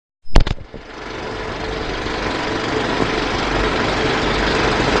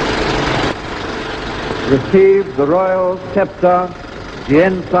receive the royal scepter, the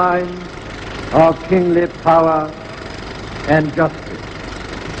ensign of kingly power and justice.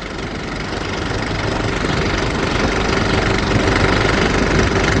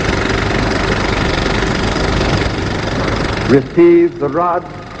 Receive the rod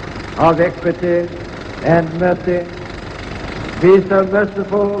of equity and mercy. Be so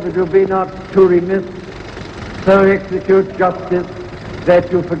merciful that you be not too remiss, so execute justice that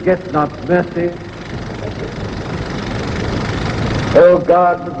you forget not mercy. O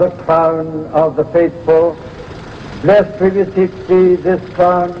God, the crown of the faithful, bless, we beseech thee, this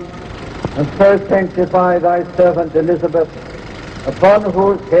crown, and so sanctify thy servant Elizabeth, upon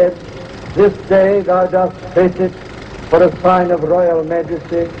whose head this day thou dost place it for a sign of royal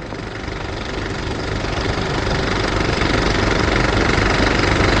majesty.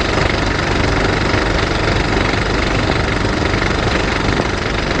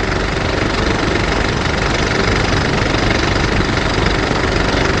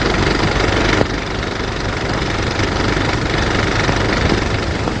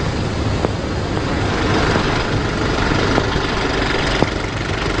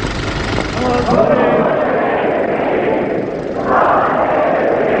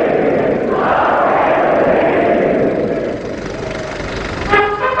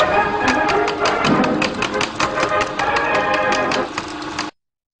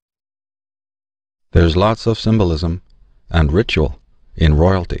 There's lots of symbolism and ritual in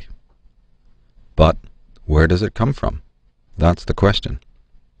royalty. But where does it come from? That's the question.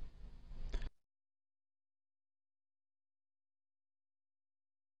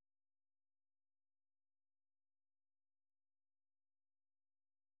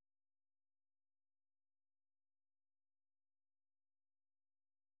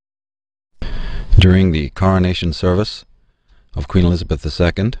 During the coronation service of Queen Elizabeth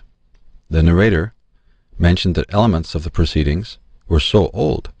II, the narrator mentioned that elements of the proceedings were so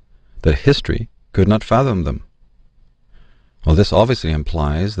old that history could not fathom them. Well, this obviously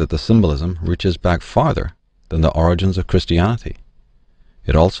implies that the symbolism reaches back farther than the origins of Christianity.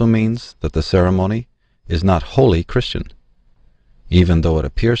 It also means that the ceremony is not wholly Christian, even though it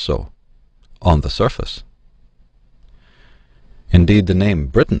appears so on the surface. Indeed, the name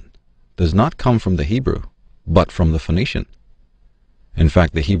Britain does not come from the Hebrew, but from the Phoenician. In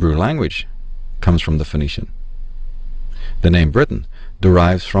fact, the Hebrew language comes from the Phoenician. The name Britain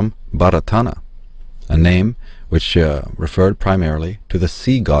derives from Baratana, a name which referred primarily to the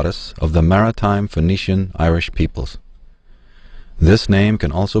sea goddess of the maritime Phoenician Irish peoples. This name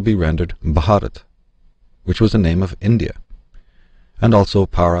can also be rendered Bharat, which was the name of India, and also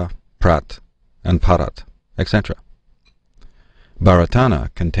Para, Prat, and Parat, etc.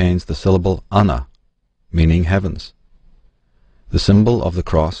 Baratana contains the syllable Ana, meaning heavens. The symbol of the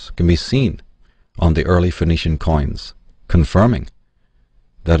cross can be seen on the early Phoenician coins, confirming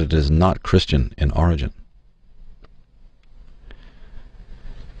that it is not Christian in origin.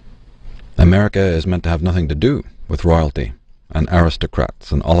 America is meant to have nothing to do with royalty and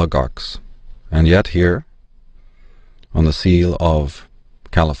aristocrats and oligarchs, and yet here, on the seal of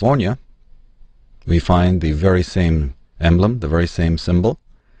California, we find the very same emblem, the very same symbol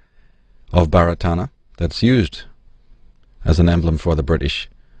of Baratana that's used as an emblem for the British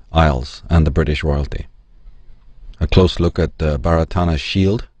Isles and the British royalty. A close look at Baratana's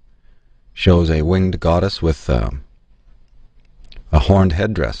shield shows a winged goddess with a horned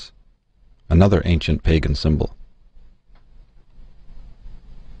headdress, another ancient pagan symbol.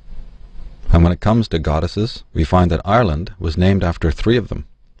 And when it comes to goddesses, we find that Ireland was named after three of them: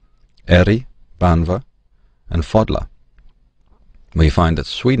 Eri, Banva, and Fodla. We find that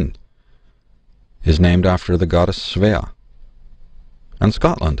Sweden is named after the goddess Svea, and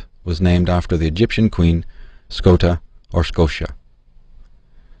Scotland was named after the Egyptian queen Scota or Scotia.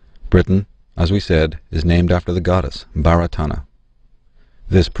 Britain, as we said, is named after the goddess Baratana.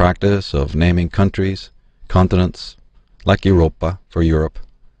 This practice of naming countries, continents, like Europa for Europe,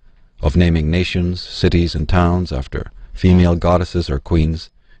 of naming nations, cities, and towns after female goddesses or queens,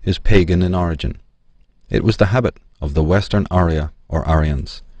 is pagan in origin. It was the habit of the Western Arya or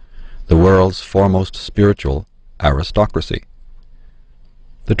Aryans, the world's foremost spiritual aristocracy.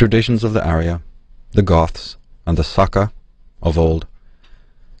 The traditions of the Arya, the Goths, and the Saka of old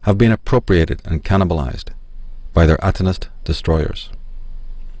have been appropriated and cannibalized by their Atenist destroyers.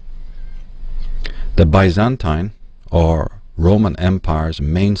 The Byzantine or Roman Empire's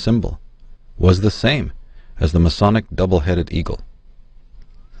main symbol was the same as the Masonic double-headed eagle.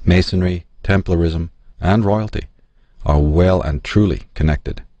 Masonry, Templarism, and royalty are well and truly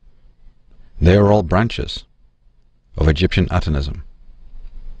connected. They are all branches of Egyptian Atenism.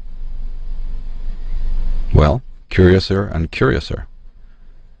 Well, curiouser and curiouser.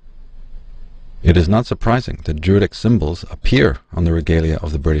 It is not surprising that Druidic symbols appear on the regalia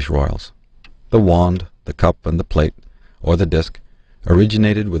of the British royals. The wand, the cup and the plate, or the disc,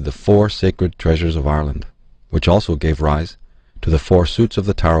 originated with the 4 sacred treasures of Ireland, which also gave rise to the 4 suits of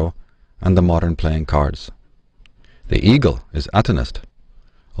the tarot and the modern playing cards. The eagle is Atenist,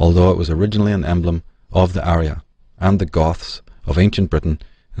 although it was originally an emblem of the Arya and the Goths of ancient Britain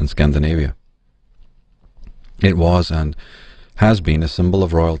and Scandinavia. It was and has been a symbol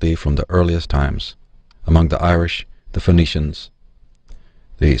of royalty from the earliest times, among the Irish, the Phoenicians,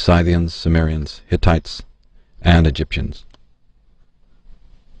 the Scythians, Cimmerians, Hittites, and Egyptians.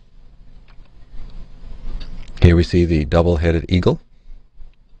 Here we see the double-headed eagle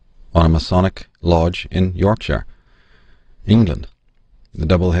on a Masonic lodge in Yorkshire, England. The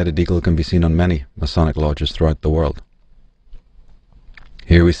double-headed eagle can be seen on many Masonic lodges throughout the world.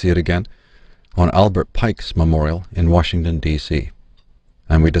 Here we see it again on Albert Pike's memorial in Washington, D.C.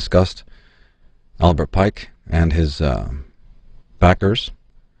 And we discussed Albert Pike and his backers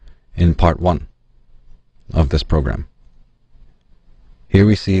in part 1 of this program. Here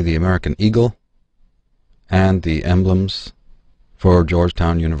we see the American eagle and the emblems for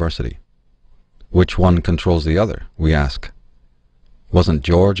Georgetown University. Which one controls the other, we ask? Wasn't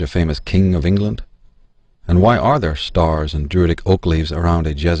George a famous king of England? And why are there stars and Druidic oak leaves around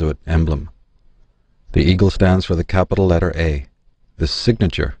a Jesuit emblem? The eagle stands for the capital letter A, the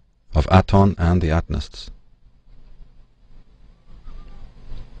signature of Aton and the Atenists.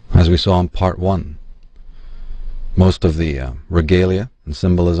 As we saw in part 1, most of the regalia and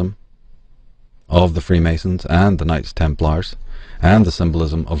symbolism of the Freemasons and the Knights Templars and the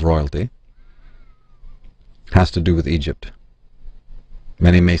symbolism of royalty has to do with Egypt.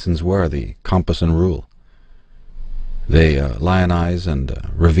 Many Masons wear the compass and rule. They lionize and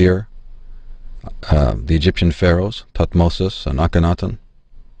revere the Egyptian pharaohs, Thutmosis and Akhenaten,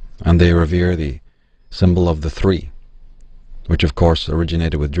 and they revere the symbol of the 3, which of course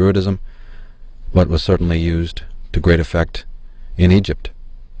originated with Druidism, but was certainly used to great effect in Egypt.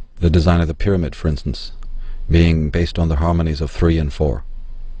 The design of the pyramid, for instance, being based on the harmonies of 3 and 4.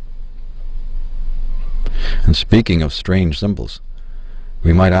 And speaking of strange symbols,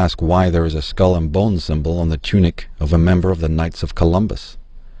 we might ask why there is a skull and bones symbol on the tunic of a member of the Knights of Columbus.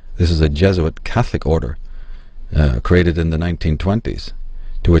 This is a Jesuit Catholic order created in the 1920s,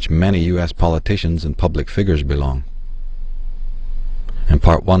 to which many U.S. politicians and public figures belong. In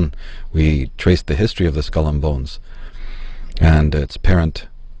part 1, we traced the history of the skull and bones and its parent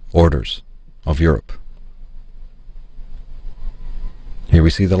orders of Europe. Here we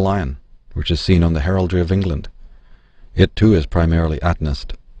see the lion, which is seen on the heraldry of England. It too is primarily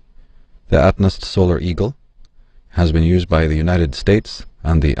Atenist. The Atenist solar eagle has been used by the United States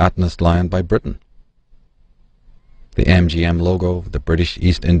and the Atenist lion by Britain. The MGM logo, the British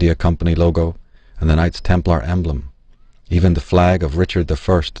East India Company logo, and the Knights Templar emblem, even the flag of Richard I,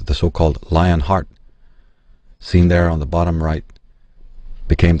 the so-called Lion Heart, seen there on the bottom right,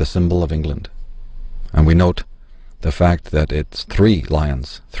 became the symbol of England. And we note the fact that it's 3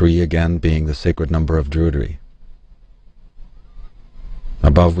 lions, 3 again being the sacred number of Druidry.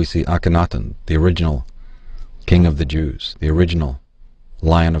 Above we see Akhenaten, the original king of the Jews, the original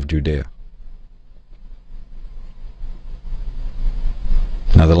Lion of Judea.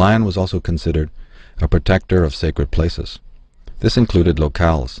 Now the lion was also considered a protector of sacred places. This included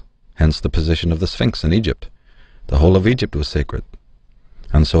locales, hence the position of the Sphinx in Egypt. The whole of Egypt was sacred,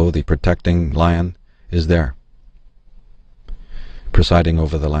 and so the protecting lion is there, presiding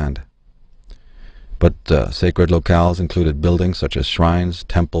over the land. But sacred locales included buildings such as shrines,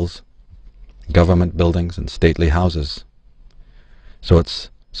 temples, government buildings, and stately houses. So it's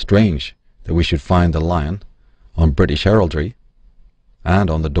strange that we should find the lion on British heraldry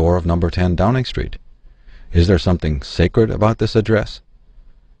and on the door of number 10 Downing Street. Is there something sacred about this address?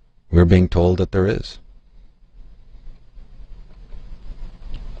 We're being told that there is.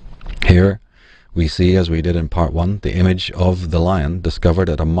 Here we see, as we did in part 1, the image of the lion discovered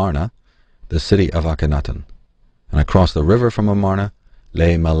at Amarna, the city of Akhenaten. And across the river from Amarna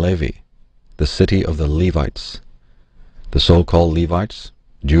lay Malevi, the city of the Levites. The so-called Levites,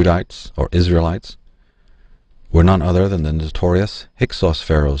 Judites, or Israelites, were none other than the notorious Hyksos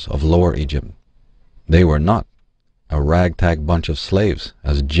pharaohs of Lower Egypt. They were not a ragtag bunch of slaves,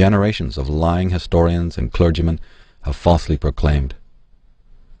 as generations of lying historians and clergymen have falsely proclaimed.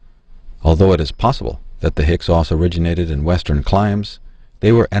 Although it is possible that the Hyksos originated in western climes,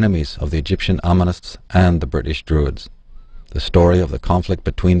 they were enemies of the Egyptian Ammonists and the British Druids. The story of the conflict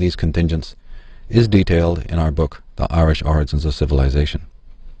between these contingents is detailed in our book, The Irish Origins of Civilization.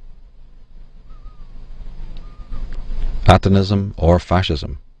 Platonism or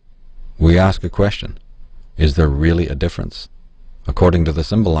fascism? We ask a question. Is there really a difference? According to the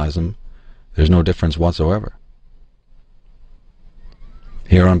symbolism, there's no difference whatsoever.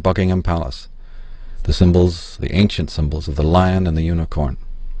 Here on Buckingham Palace, the symbols, the ancient symbols of the lion and the unicorn.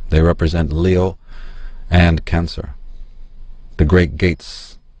 They represent Leo and Cancer. The great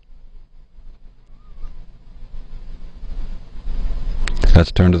gates.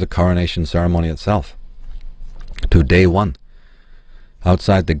 Let's turn to the coronation ceremony itself. To day one.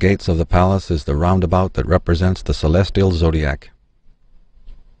 Outside the gates of the palace is the roundabout that represents the celestial zodiac.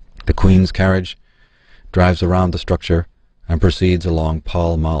 The Queen's carriage drives around the structure and proceeds along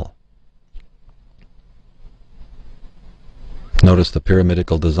Pall Mall. Notice the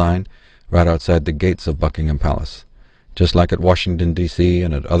pyramidical design right outside the gates of Buckingham Palace. Just like at Washington, D.C.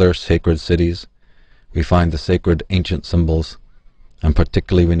 and at other sacred cities, we find the sacred ancient symbols, and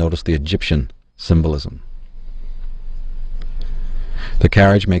particularly we notice the Egyptian symbolism. The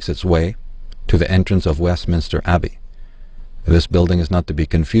carriage makes its way to the entrance of Westminster Abbey. This building is not to be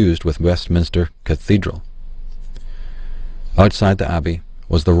confused with Westminster Cathedral. Outside the abbey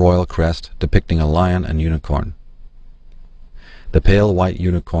was the royal crest depicting a lion and unicorn. The pale white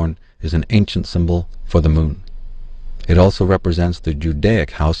unicorn is an ancient symbol for the moon. It also represents the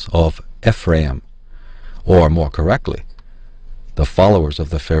Judaic house of Ephraim, or more correctly, the followers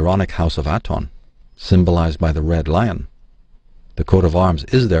of the pharaonic house of Aton, symbolized by the red lion. The coat of arms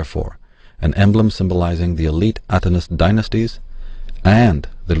is therefore an emblem symbolizing the elite Atonist dynasties and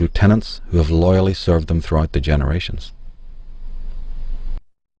the lieutenants who have loyally served them throughout the generations.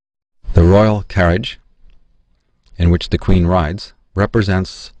 The royal carriage in which the Queen rides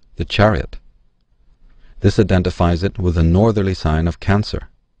represents the chariot. This identifies it with the northerly sign of Cancer,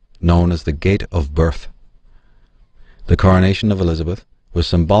 known as the Gate of Birth. The coronation of Elizabeth was,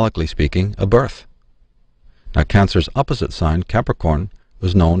 symbolically speaking, a birth. Now Cancer's opposite sign, Capricorn,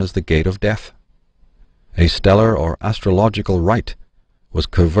 was known as the Gate of Death. A stellar or astrological rite was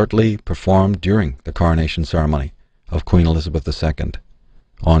covertly performed during the coronation ceremony of Queen Elizabeth II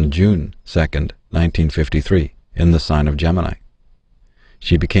on June 2nd, 1953, in the sign of Gemini.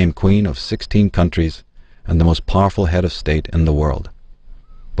 She became queen of 16 countries and the most powerful head of state in the world.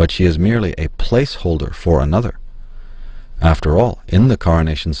 But she is merely a placeholder for another. After all, in the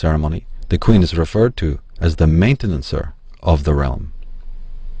coronation ceremony, the queen is referred to as the maintenancer of the realm.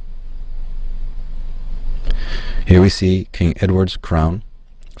 Here we see King Edward's crown,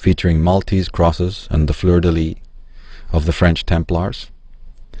 featuring Maltese crosses and the fleur-de-lis of the French Templars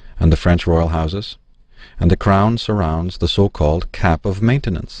and the French royal houses, and the crown surrounds the so-called cap of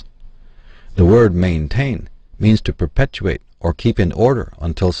maintenance. The word maintain means to perpetuate or keep in order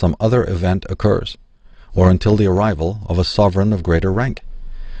until some other event occurs, or until the arrival of a sovereign of greater rank.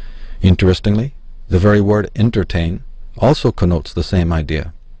 Interestingly, the very word entertain also connotes the same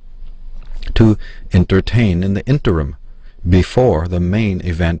idea. To entertain in the interim, before the main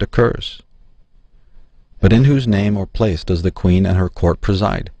event occurs. But in whose name or place does the Queen and her court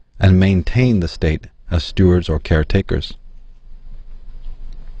preside, and maintain the state as stewards or caretakers?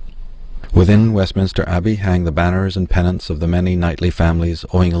 Within Westminster Abbey hang the banners and pennants of the many knightly families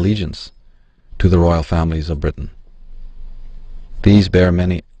owing allegiance to the royal families of Britain. These bear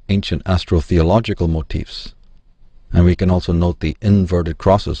many ancient astrotheological motifs, and we can also note the inverted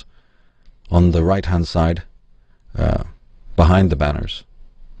crosses on the right-hand side behind the banners.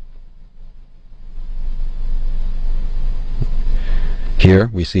 Here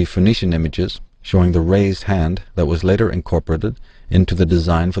we see Phoenician images showing the raised hand that was later incorporated into the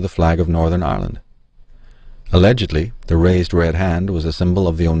design for the flag of Northern Ireland. Allegedly, the raised red hand was a symbol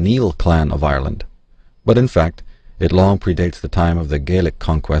of the O'Neill clan of Ireland, but in fact, it long predates the time of the Gaelic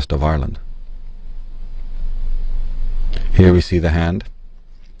conquest of Ireland. Here we see the hand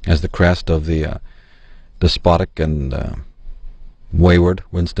as the crest of the despotic and wayward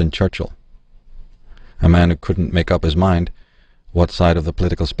Winston Churchill, a man who couldn't make up his mind what side of the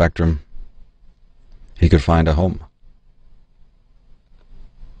political spectrum he could find a home.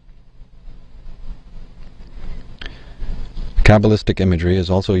 Kabbalistic imagery is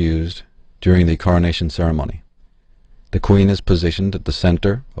also used during the coronation ceremony. The Queen is positioned at the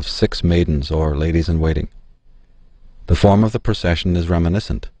center of 6 maidens or ladies-in-waiting. The form of the procession is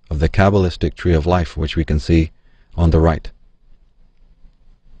reminiscent of the Kabbalistic tree of life, which we can see on the right.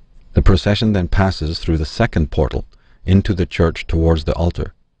 The procession then passes through the second portal into the church towards the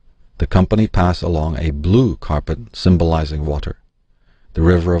altar. The company pass along a blue carpet symbolizing water, the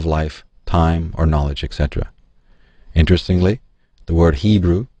river of life, time or knowledge, etc. Interestingly, the word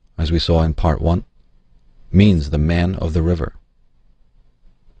Hebrew, as we saw in part 1, means the men of the river.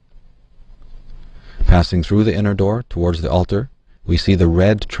 Passing through the inner door towards the altar, we see the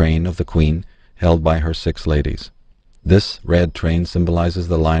red train of the Queen held by her 6 ladies. This red train symbolizes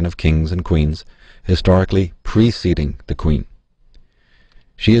the line of kings and queens historically preceding the Queen.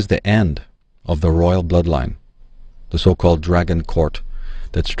 She is the end of the royal bloodline, the so-called dragon court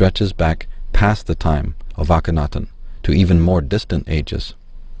that stretches back past the time of Akhenaten to even more distant ages.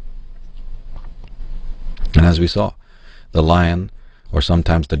 And as we saw, the lion, or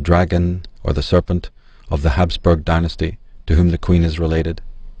sometimes the dragon or the serpent of the Habsburg dynasty to whom the Queen is related.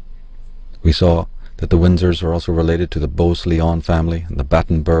 We saw that the Windsors are also related to the Beauce-Lyon family and the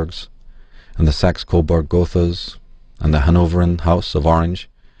Battenbergs and the Saxe-Coburg-Gothas and the Hanoverian House of Orange,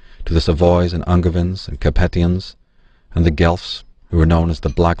 to the Savoys and Angevins and Capetians and the Guelphs, who were known as the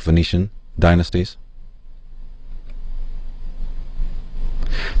Black Venetian dynasties.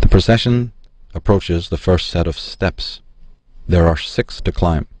 The procession approaches the first set of steps. There are 6 to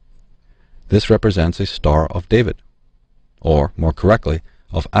climb. This represents a Star of David, or, more correctly,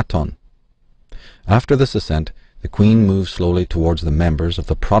 of Aton. After this ascent, the Queen moves slowly towards the members of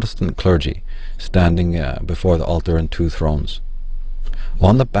the Protestant clergy, standing before the altar and 2 thrones.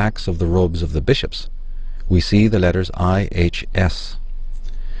 On the backs of the robes of the bishops, we see the letters IHS.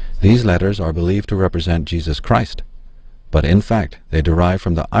 These letters are believed to represent Jesus Christ, but in fact they derive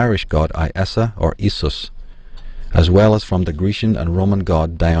from the Irish god Iesa or Isus, as well as from the Grecian and Roman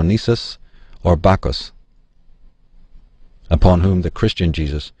god Dionysus or Bacchus, upon whom the Christian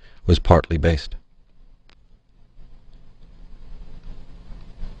Jesus was partly based.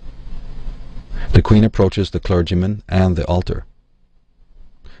 The Queen approaches the clergyman and the altar.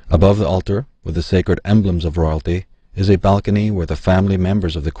 Above the altar, with the sacred emblems of royalty, is a balcony where the family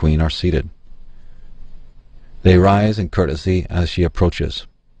members of the Queen are seated. They rise in courtesy as she approaches.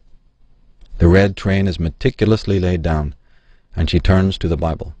 The red train is meticulously laid down, and she turns to the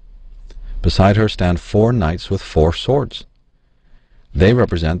Bible. Beside her stand 4 knights with 4 swords. They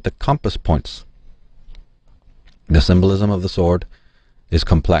represent the compass points. The symbolism of the sword is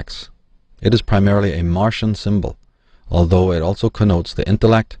complex. It is primarily a Martian symbol, although it also connotes the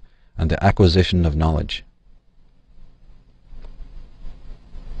intellect and the acquisition of knowledge.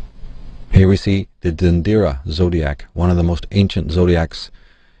 Here we see the Dendera zodiac, one of the most ancient zodiacs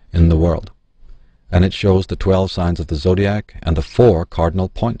in the world, and it shows the 12 signs of the zodiac and the 4 cardinal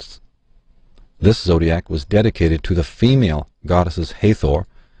points. This zodiac was dedicated to the female goddesses Hathor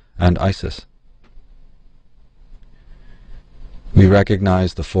and Isis. We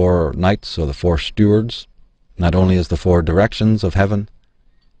recognize the 4 knights, or the 4 stewards, not only as the 4 directions of heaven,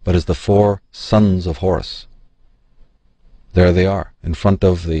 but as the 4 sons of Horus. There they are, in front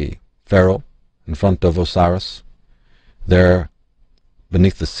of the Pharaoh, in front of Osiris. There,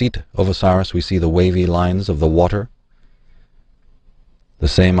 beneath the seat of Osiris, we see the wavy lines of the water. The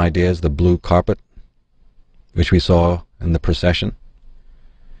same idea as the blue carpet, which we saw in the procession.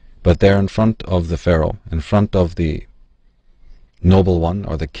 But there in front of the Pharaoh, in front of the noble one,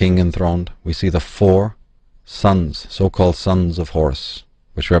 or the king enthroned, we see the 4 sons, so-called sons of Horus,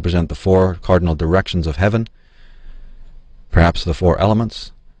 which represent the 4 cardinal directions of heaven, perhaps the 4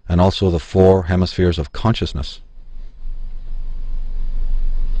 elements, and also the 4 hemispheres of consciousness.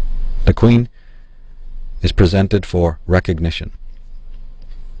 The Queen is presented for recognition.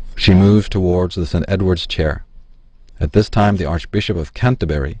 She moves towards the St. Edward's chair. At this time, the Archbishop of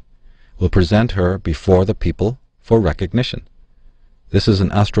Canterbury will present her before the people for recognition. This is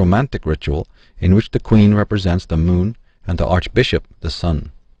an astromantic ritual in which the Queen represents the moon and the Archbishop the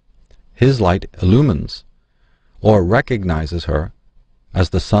sun. His light illumines or recognizes her as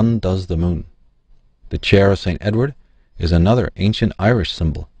the sun does the moon. The chair of St. Edward is another ancient Irish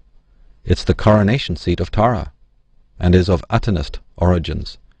symbol. It's the coronation seat of Tara and is of Atenist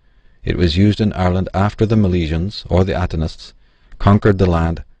origins. It was used in Ireland after the Milesians, or the Atenists, conquered the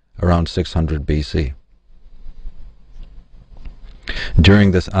land around 600 BC. During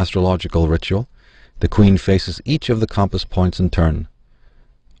this astrological ritual, the Queen faces each of the compass points in turn,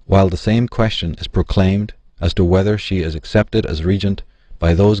 while the same question is proclaimed as to whether she is accepted as regent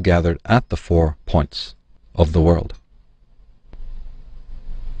by those gathered at the 4 points of the world.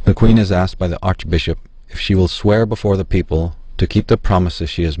 The Queen is asked by the Archbishop if she will swear before the people to keep the promises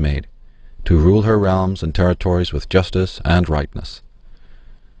she has made, to rule her realms and territories with justice and rightness.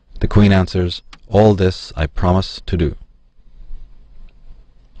 The Queen answers, "All this I promise to do."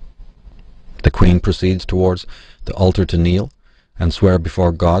 The Queen proceeds towards the altar to kneel and swear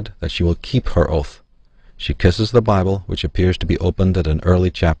before God that she will keep her oath. She kisses the Bible, which appears to be opened at an early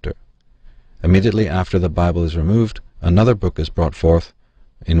chapter. Immediately after the Bible is removed, another book is brought forth,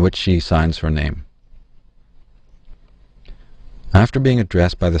 in which she signs her name. After being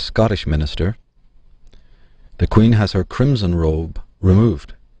addressed by the Scottish minister, The Queen has her crimson robe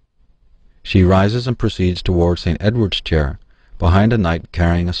removed. She rises and proceeds towards St. Edward's chair, behind a knight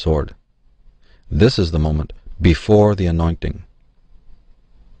carrying a sword. This is the moment before the anointing.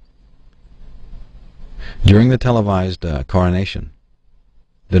 During the televised coronation,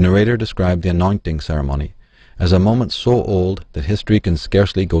 the narrator described the anointing ceremony as a moment so old that history can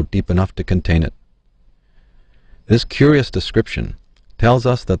scarcely go deep enough to contain it. This curious description tells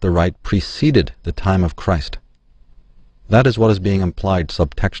us that the rite preceded the time of Christ. That is what is being implied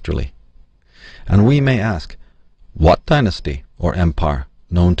subtextually. And we may ask, what dynasty or empire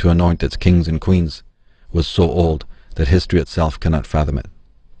known to anoint its kings and queens was so old that history itself cannot fathom it?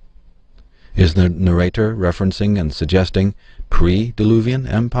 Is the narrator referencing and suggesting pre-Diluvian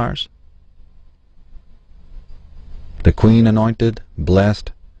empires? The Queen anointed,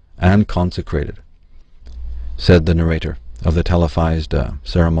 blessed, and consecrated, said the narrator of the televised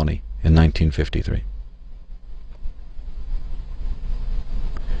ceremony in 1953.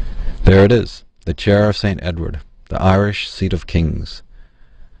 There it is, the chair of St. Edward, the Irish seat of kings,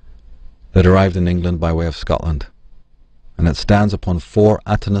 that arrived in England by way of Scotland, and it stands upon 4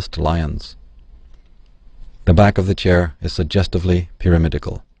 Atonist lions. The back of the chair is suggestively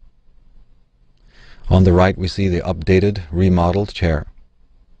pyramidical. On the right we see the updated, remodeled chair,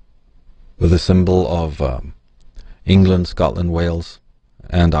 with a symbol of England, Scotland, Wales,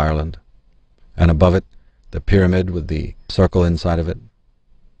 and Ireland, and above it the pyramid with the circle inside of it.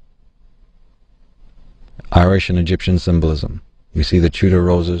 Irish and Egyptian symbolism. We see the Tudor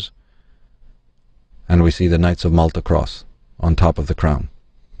roses, and we see the Knights of Malta cross on top of the crown.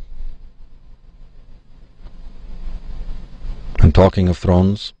 And talking of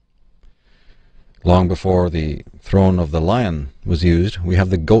thrones, long before the throne of the lion was used, we have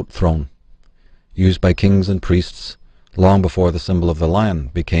the goat throne, used by kings and priests long before the symbol of the lion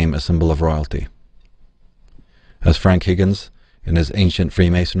became a symbol of royalty. As Frank Higgins in his Ancient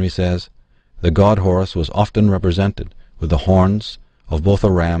Freemasonry says, the god Horus was often represented with the horns of both a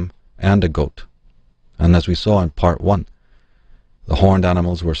ram and a goat. And as we saw in part 1, the horned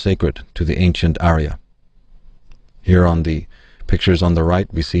animals were sacred to the ancient Arya. Here on the pictures on the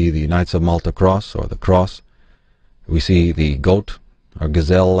right we see the Knights of Malta cross, or the cross. We see the goat, or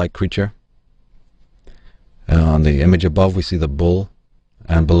gazelle-like creature. On the image above we see the bull,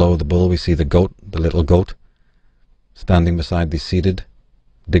 and below the bull we see the goat, the little goat, standing beside the seated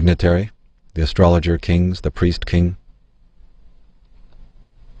dignitary, the astrologer kings, the priest king.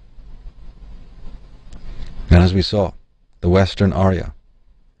 And as we saw, the Western Arya,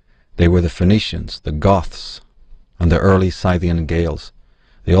 they were the Phoenicians, the Goths, and the early Scythian Gaels.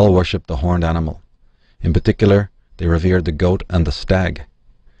 They all worshipped the horned animal. In particular, they revered the goat and the stag.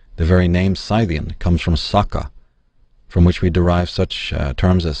 The very name Scythian comes from Saka, from which we derive such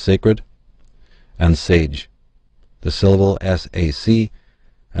terms as sacred and sage. The syllable S-A-C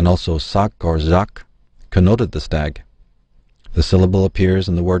and also sak or zak connoted the stag. The syllable appears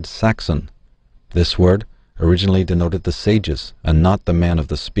in the word Saxon. This word originally denoted the sages and not the men of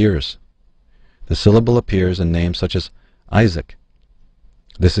the spears. The syllable appears in names such as Isaac.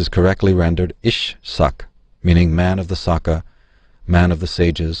 This is correctly rendered Ish-sak, meaning man of the Saka, man of the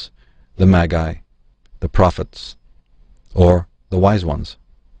sages, the Magi, the prophets, or the wise ones.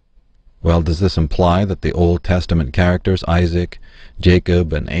 Well, does this imply that the Old Testament characters Isaac,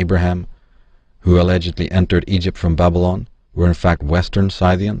 Jacob, and Abraham, who allegedly entered Egypt from Babylon, were in fact Western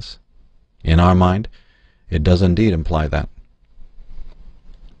Scythians? In our mind, it does indeed imply that.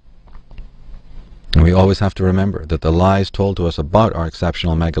 And we always have to remember that the lies told to us about our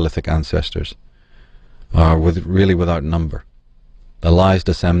exceptional megalithic ancestors are really without number. The lies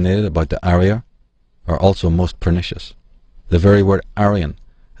disseminated about the Arya are also most pernicious. The very word Aryan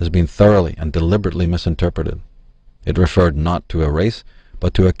has been thoroughly and deliberately misinterpreted. It referred not to a race,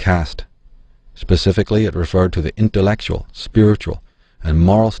 but to a caste. Specifically, it referred to the intellectual, spiritual, and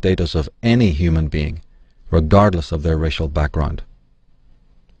moral status of any human being, regardless of their racial background.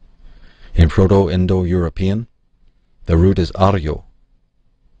 In Proto-Indo-European, the root is Aryo.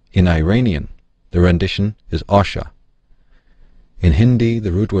 In Iranian, the rendition is Asha. In Hindi,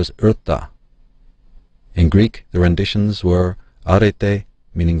 the root was Urta. In Greek, the renditions were Arete,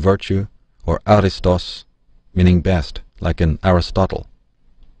 meaning virtue, or Aristos, meaning best, like in Aristotle,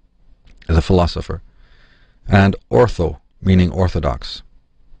 the philosopher, and Ortho, meaning orthodox.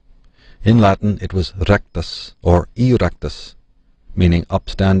 In Latin, it was rectus, or erectus, meaning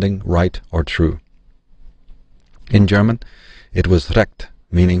upstanding, right, or true. In German, it was recht,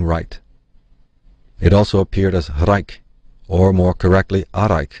 meaning right. It also appeared as Reich, or more correctly,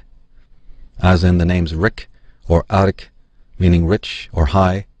 Areich, as in the names Rick or Arik, meaning rich or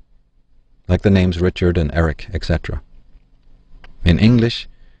high, like the names Richard and Eric, etc. In English,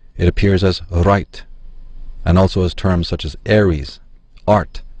 it appears as right, and also as terms such as Aries,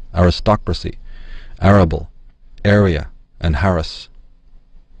 art, aristocracy, arable, area, and Haris.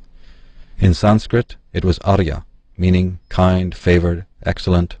 In Sanskrit, it was Arya, meaning kind, favored,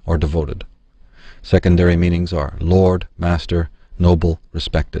 excellent, or devoted. Secondary meanings are lord, master, noble,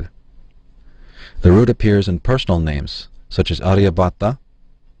 respected. The root appears in personal names, such as Aryabhata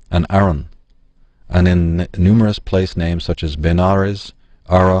and Aaron, and in numerous place names such as Benares,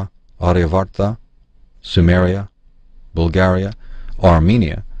 Ara, Aryavarta, Sumeria, Bulgaria,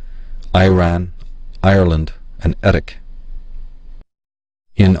 Armenia, Iran, Ireland, and Eric.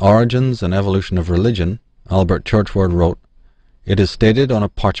 In Origins and Evolution of Religion, Albert Churchward wrote, "It is stated on a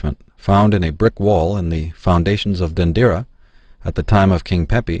parchment found in a brick wall in the foundations of Dendera at the time of King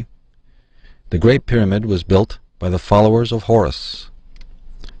Pepi, the Great Pyramid was built by the followers of Horus.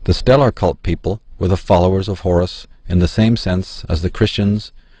 The stellar cult people were the followers of Horus in the same sense as the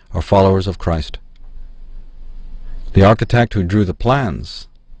Christians are followers of Christ. The architect who drew the plans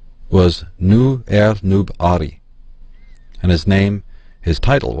was Nu-Er-Nub Ari, and his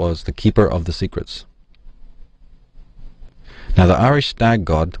title was the Keeper of the Secrets." Now the Irish stag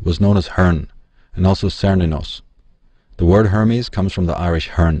god was known as Herne, and also Cernunnos. The word Hermes comes from the Irish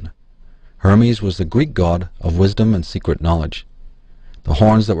Herne. Hermes was the Greek god of wisdom and secret knowledge. The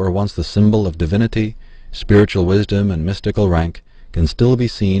horns that were once the symbol of divinity, spiritual wisdom, and mystical rank can still be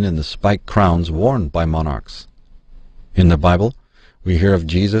seen in the spiked crowns worn by monarchs. In the Bible, we hear of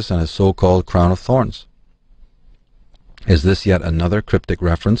Jesus and his so-called crown of thorns. Is this yet another cryptic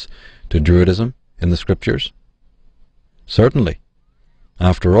reference to Druidism in the scriptures? Certainly.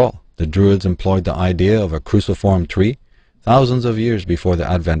 After all, the Druids employed the idea of a cruciform tree thousands of years before the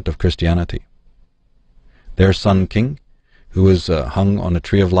advent of Christianity. Their sun king, who was hung on a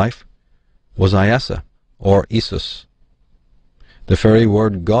tree of life, was Iesa, or Isus. The very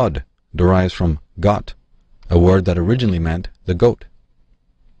word God derives from got, a word that originally meant the goat.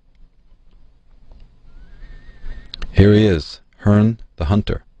 Here he is, Herne the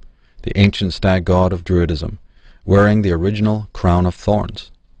Hunter, the ancient stag god of Druidism, wearing the original crown of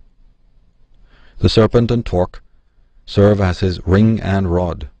thorns. The serpent and torque serve as his ring and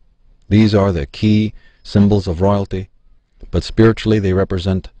rod. These are the key symbols of royalty, but spiritually they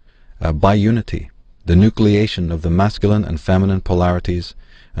represent biunity, the nucleation of the masculine and feminine polarities,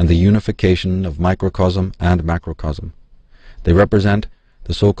 and the unification of microcosm and macrocosm. They represent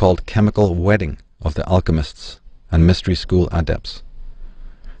the so-called chemical wedding of the alchemists and mystery school adepts.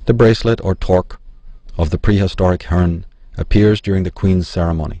 The bracelet or torque of the prehistoric Herne appears during the Queen's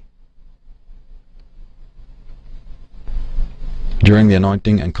ceremony. During the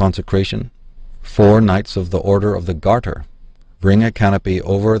anointing and consecration, 4 knights of the Order of the Garter bring a canopy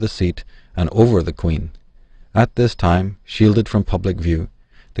over the seat and over the Queen. At this time, shielded from public view,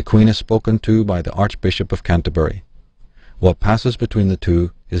 the Queen is spoken to by the Archbishop of Canterbury. What passes between the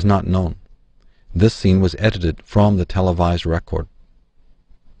two is not known. This scene was edited from the televised record.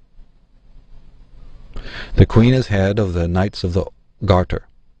 The Queen is head of the Knights of the Garter,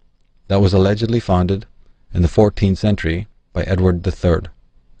 that was allegedly founded in the 14th century by Edward III.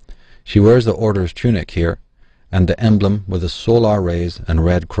 She wears the order's tunic here, and the emblem with the solar rays and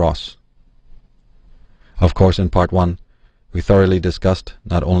red cross. Of course, in part 1, we thoroughly discussed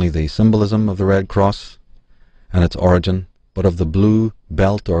not only the symbolism of the red cross and its origin, but of the blue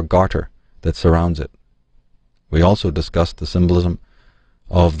belt or garter that surrounds it. We also discussed the symbolism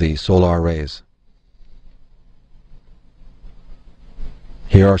of the solar rays.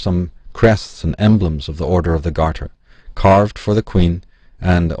 Here are some crests and emblems of the Order of the Garter, carved for the Queen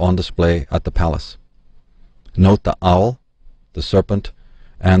and on display at the palace. Note the owl, the serpent,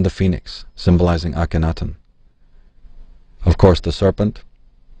 and the phoenix, symbolizing Akhenaten. Of course, the serpent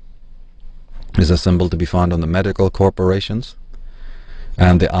is a symbol to be found on the medical corporations,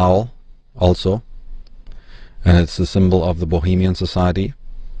 and the owl also, and it's the symbol of the Bohemian Society.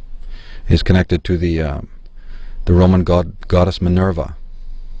 Is connected to the Roman goddess Minerva.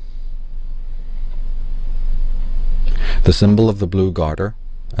 The symbol of the blue garter,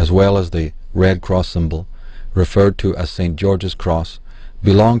 as well as the red cross symbol, referred to as St. George's Cross,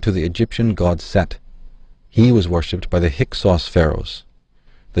 belonged to the Egyptian god Set. He was worshipped by the Hyksos pharaohs,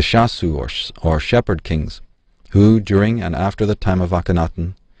 the Shasu or shepherd kings, who, during and after the time of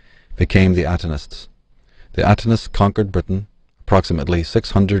Akhenaten, became the Atenists. The Atenists conquered Britain approximately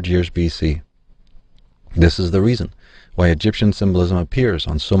 600 years BC. This is the reason why Egyptian symbolism appears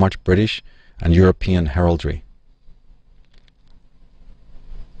on so much British and European heraldry.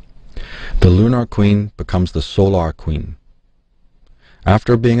 The lunar queen becomes the solar queen.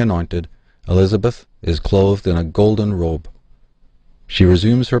 After being anointed, Elizabeth is clothed in a golden robe. She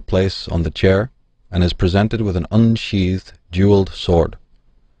resumes her place on the chair and is presented with an unsheathed, jeweled sword.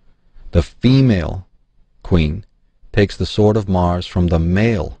 The female queen takes the sword of Mars from the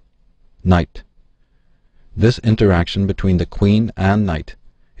male knight. This interaction between the queen and knight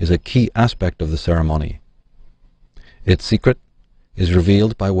is a key aspect of the ceremony. Its secret is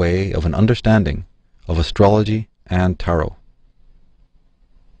revealed by way of an understanding of astrology and tarot.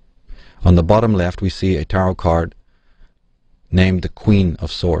 On the bottom left we see a tarot card named the Queen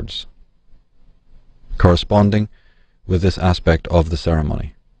of Swords, corresponding with this aspect of the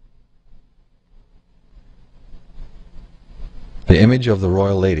ceremony. The image of the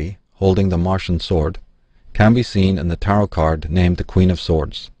royal lady holding the Martian sword can be seen in the tarot card named the Queen of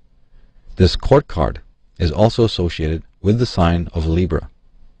Swords. This court card is also associated with the sign of Libra.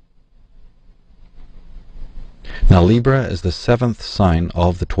 Now Libra is the 7th sign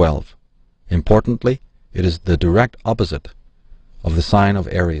of the 12. Importantly, it is the direct opposite of the sign of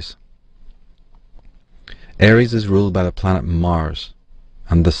Aries. Aries is ruled by the planet Mars,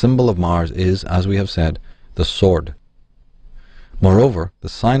 and the symbol of Mars is, as we have said, the sword. Moreover, the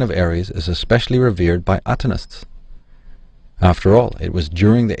sign of Aries is especially revered by Atenists. After all, it was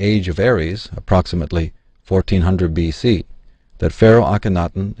during the age of Aries, approximately 1400 BC, that Pharaoh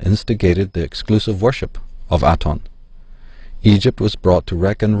Akhenaten instigated the exclusive worship of Aton. Egypt was brought to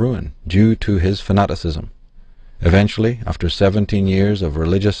wreck and ruin due to his fanaticism. Eventually, after 17 years of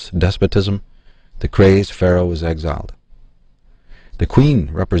religious despotism, the crazed pharaoh was exiled. The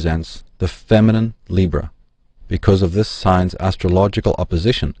queen represents the feminine Libra because of this sign's astrological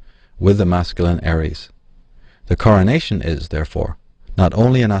opposition with the masculine Aries. The coronation is, therefore, not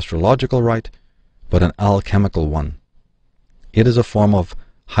only an astrological rite, but an alchemical one. It is a form of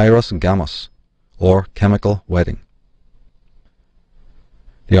hieros gamos, or chemical wedding.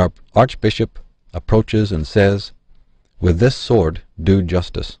 The archbishop approaches and says, "With this sword do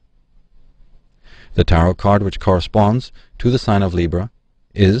justice." The tarot card which corresponds to the sign of Libra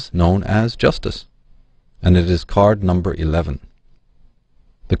is known as Justice, and it is card number 11.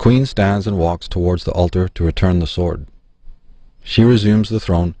 The queen stands and walks towards the altar to return the sword. She resumes the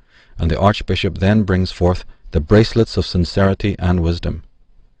throne, and the archbishop then brings forth the bracelets of sincerity and wisdom.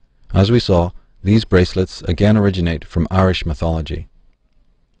 As we saw, these bracelets again originate from Irish mythology.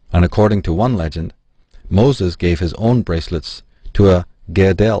 And according to one legend, Moses gave his own bracelets to a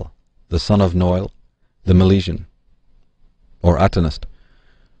Gaedel, the son of Noel, the Milesian, or Atenist,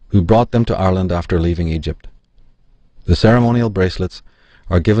 who brought them to Ireland after leaving Egypt. The ceremonial bracelets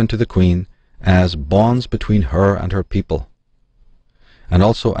are given to the queen as bonds between her and her people, and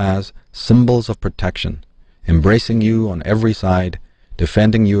also as symbols of protection, embracing you on every side,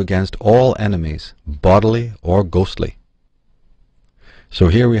 defending you against all enemies, bodily or ghostly. So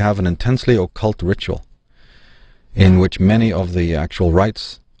here we have an intensely occult ritual in which many of the actual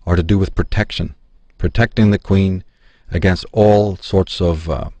rites are to do with protection, protecting the queen against all sorts of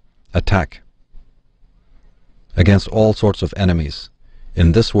attack, against all sorts of enemies,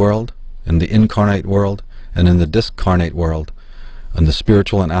 in this world, in the incarnate world, and in the discarnate world, and the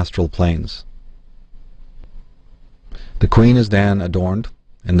spiritual and astral planes. The queen is then adorned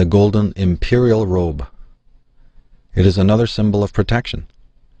in the golden imperial robe. It is another symbol of protection.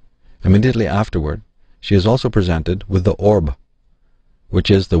 Immediately afterward, she is also presented with the orb,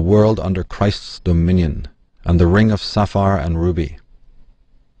 which is the world under Christ's dominion, and the ring of sapphire and ruby.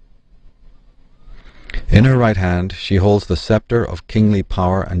 In her right hand she holds the scepter of kingly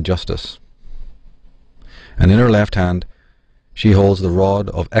power and justice, and in her left hand she holds the rod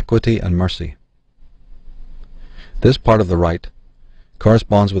of equity and mercy. This part of the rite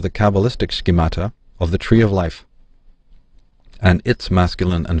corresponds with the Kabbalistic schemata of the Tree of Life, and its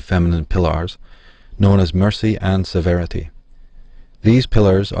masculine and feminine pillars, known as mercy and severity. These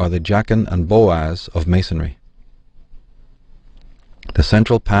pillars are the Jachin and Boaz of Masonry. The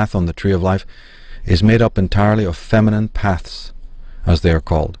central path on the Tree of Life is made up entirely of feminine paths, as they are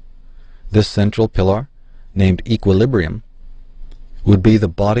called. This central pillar, named Equilibrium, would be the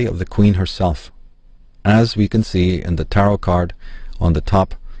body of the queen herself, as we can see in the tarot card on the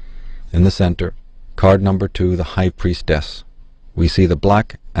top in the center, card number 2, the High Priestess. We see the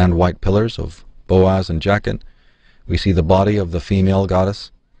black and white pillars of Boaz and Jachin. We see the body of the female goddess.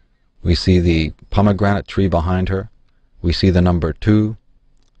 We see the pomegranate tree behind her. We see the number 2.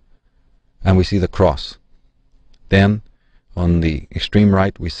 And we see the cross. Then, on the extreme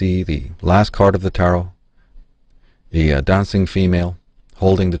right, we see the last card of the tarot, the dancing female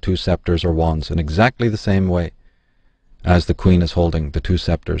holding the 2 scepters or wands in exactly the same way as the queen is holding the 2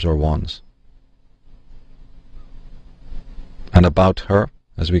 scepters or wands. And about her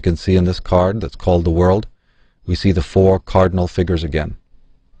as we can see in this card that's called the world, we see the 4 cardinal figures again.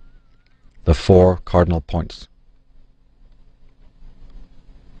 The 4 cardinal points.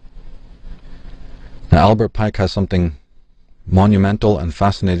 Now Albert Pike has something monumental and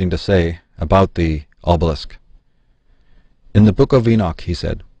fascinating to say about the obelisk. In the Book of Enoch, he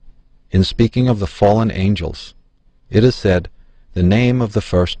said, in speaking of the fallen angels, it is said, the name of the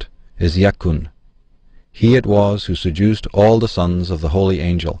first is Yakun. He it was who seduced all the sons of the holy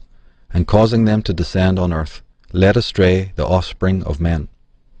angel, and causing them to descend on earth, led astray the offspring of men.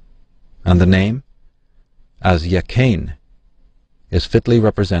 And the name, as Yakain, is fitly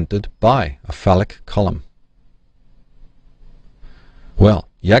represented by a phallic column. Well,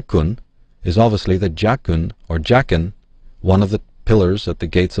 Yakun is obviously the Jakun or Jakin, one of the pillars at the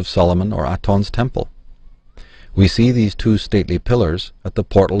gates of Solomon or Aton's temple. We see these 2 stately pillars at the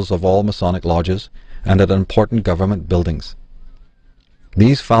portals of all Masonic lodges and at important government buildings.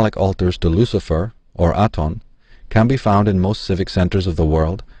 These phallic altars to Lucifer, or Aton, can be found in most civic centers of the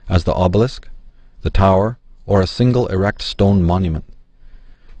world as the obelisk, the tower, or a single erect stone monument.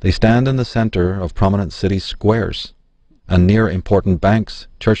 They stand in the center of prominent city squares and near important banks,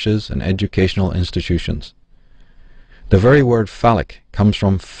 churches, and educational institutions. The very word phallic comes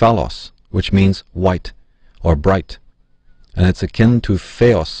from phallos, which means white or bright, and it's akin to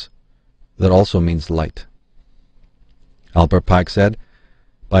theos, that also means light. Albert Pike said,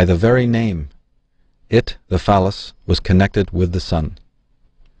 by the very name, it, the phallus, was connected with the sun.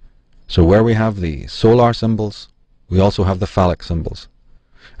 So where we have the solar symbols, we also have the phallic symbols.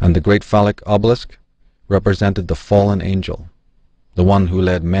 And the great phallic obelisk represented the fallen angel, the one who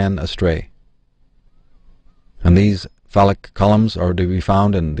led men astray. And these phallic columns are to be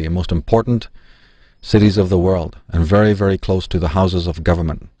found in the most important cities of the world, and very, very close to the houses of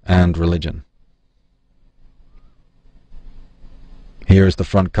government and religion. Here is the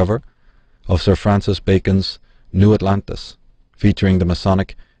front cover of Sir Francis Bacon's New Atlantis, featuring the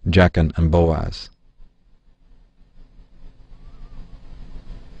Masonic Jachin and Boaz.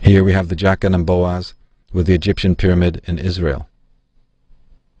 Here we have the Jachin and Boaz with the Egyptian pyramid in Israel.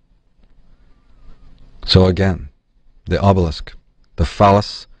 So again, the obelisk, the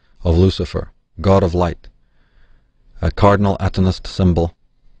phallus of Lucifer, God of light, a cardinal Atonist symbol,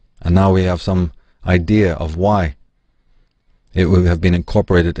 and now we have some idea of why it would have been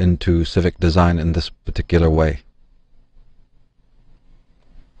incorporated into civic design in this particular way.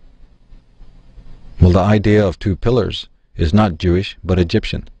 Well, the idea of 2 pillars is not Jewish but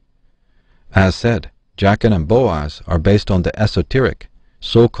Egyptian. As said, Jachin and Boaz are based on the esoteric,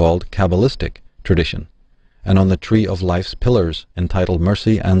 so-called Kabbalistic tradition, and on the Tree of Life's pillars entitled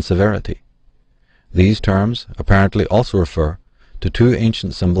Mercy and Severity. These terms apparently also refer to 2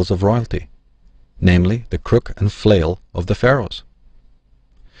 ancient symbols of royalty, namely the crook and flail of the pharaohs.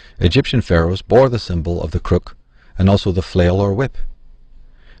 Egyptian pharaohs bore the symbol of the crook and also the flail or whip.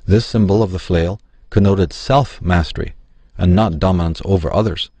 This symbol of the flail connoted self-mastery and not dominance over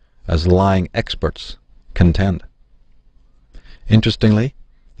others, as lying experts contend. Interestingly,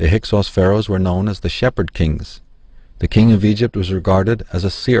 the Hyksos pharaohs were known as the shepherd kings. The king of Egypt was regarded as a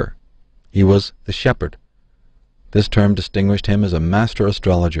seer. He was the shepherd. This term distinguished him as a master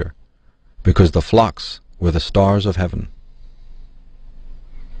astrologer, because the flocks were the stars of heaven.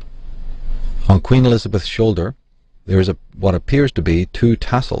 On Queen Elizabeth's shoulder there is what appears to be 2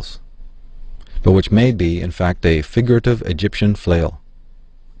 tassels, but which may be in fact a figurative Egyptian flail.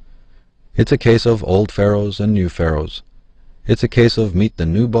 It's a case of old pharaohs and new pharaohs. It's a case of meet the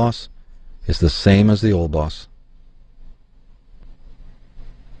new boss is the same as the old boss.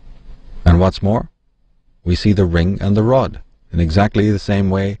 And what's more, we see the ring and the rod in exactly the same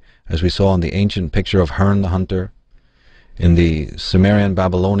way as we saw in the ancient picture of Herne the Hunter, in the Sumerian,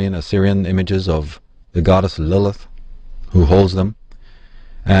 Babylonian, Assyrian images of the goddess Lilith, who holds them,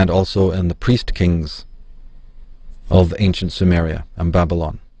 and also in the priest kings of ancient Sumeria and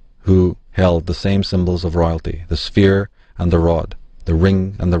Babylon, who held the same symbols of royalty, the sphere and the rod, the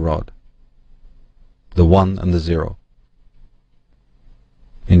ring and the rod, the 1 and the 0.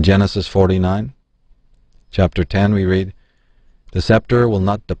 In Genesis 49, chapter 10, we read, "The scepter will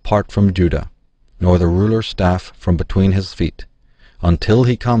not depart from Judah, nor the ruler's staff from between his feet, until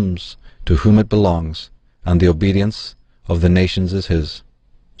he comes to whom it belongs, and the obedience of the nations is his."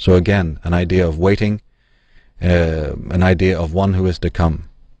 So again, an idea of waiting, an idea of one who is to come,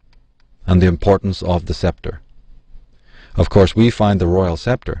 and the importance of the scepter. Of course, we find the royal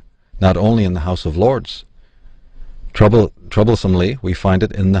scepter not only in the House of Lords. Troublesomely, we find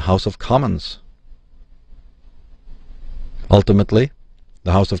it in the House of Commons. Ultimately,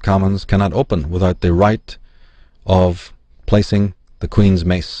 the House of Commons cannot open without the right of placing the Queen's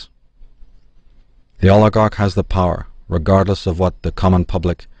mace. The oligarch has the power, regardless of what the common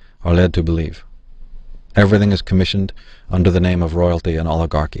public are led to believe. Everything is commissioned under the name of royalty and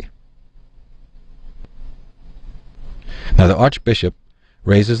oligarchy. Now the Archbishop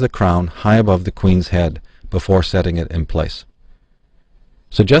raises the crown high above the Queen's head before setting it in place.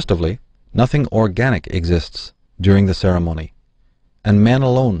 Suggestively, nothing organic exists during the ceremony, and men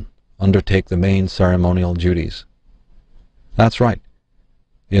alone undertake the main ceremonial duties. That's right.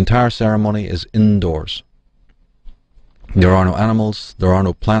 The entire ceremony is indoors. There are no animals, there are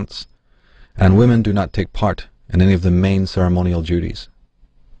no plants, and women do not take part in any of the main ceremonial duties.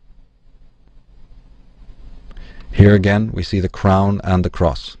 Here again we see the crown and the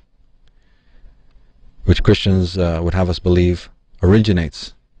cross, which Christians would have us believe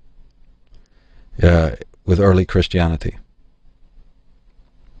originates with early Christianity.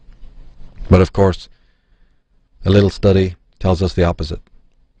 But of course, a little study tells us the opposite.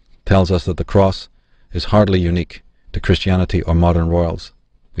 Tells us that the cross is hardly unique to Christianity or modern royals.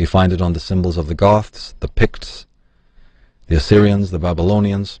 We find it on the symbols of the Goths, the Picts, the Assyrians, the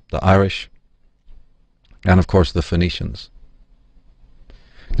Babylonians, the Irish, and of course the Phoenicians.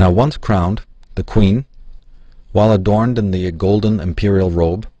 Now once crowned, the Queen, while adorned in the golden imperial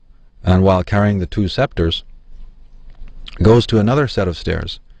robe, and while carrying the two scepters, goes to another set of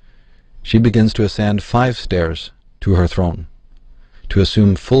stairs. She begins to ascend 5 stairs to her throne, to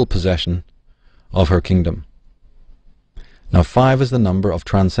assume full possession of her kingdom. Now 5 is the number of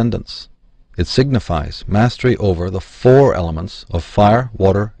transcendence. It signifies mastery over the 4 elements of fire,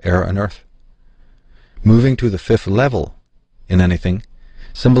 water, air, and earth. Moving to the 5th level in anything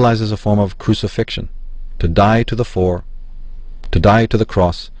symbolizes a form of crucifixion, to die to the 4, to die to the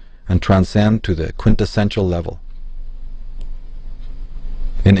cross, and transcend to the quintessential level.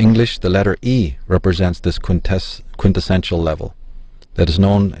 In English, the letter E represents this quintessential level that is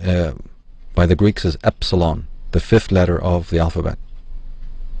known by the Greeks as epsilon, the 5th letter of the alphabet.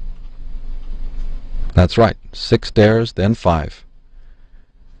 That's right, 6 stairs, then 5.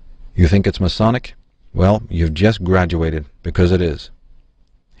 You think it's Masonic? Well, you've just graduated, because it is.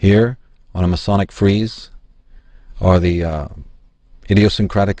 Here, on a Masonic frieze, are the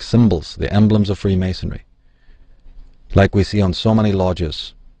idiosyncratic symbols, the emblems of Freemasonry, like we see on so many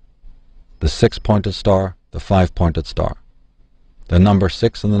lodges. The 6-pointed star, the 5-pointed star, the number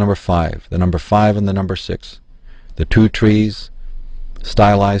 6 and the number 5, the number 5 and the number 6, the 2 trees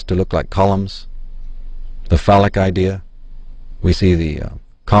stylized to look like columns, the phallic idea. We see the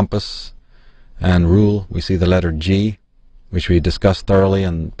compass and rule. We see the letter G, which we discussed thoroughly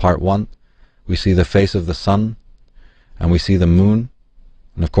in part 1. We see the face of the sun, and we see the moon.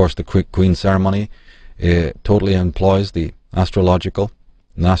 And of course the Queen ceremony totally employs the astrological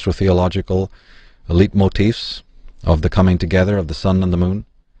and astrotheological elite motifs of the coming together of the sun and the moon.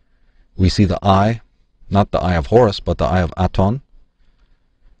 We see the eye, not the eye of Horus, but the eye of Aton.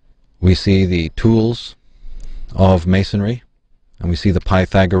 We see the tools of masonry, and we see the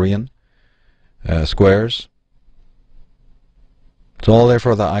Pythagorean squares. It's all there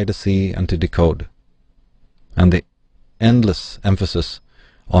for the eye to see and to decode. And the endless emphasis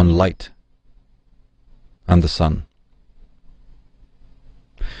on light and the sun.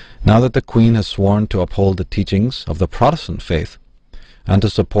 Now that the Queen has sworn to uphold the teachings of the Protestant faith and to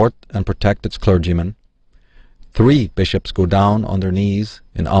support and protect its clergymen, 3 bishops go down on their knees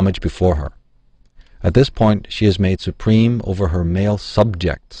in homage before her. At this point, she is made supreme over her male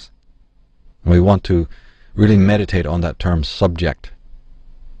subjects. And we want to really meditate on that term, subject.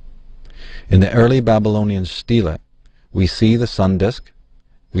 In the early Babylonian stele, we see the sun disk,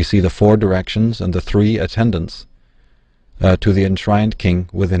 we see the 4 directions and the 3 attendants to the enshrined king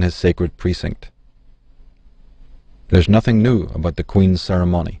within his sacred precinct. There's nothing new about the Queen's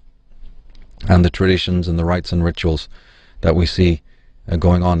ceremony and the traditions and the rites and rituals that we see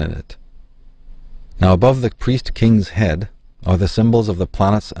going on in it. Now above the priest-king's head are the symbols of the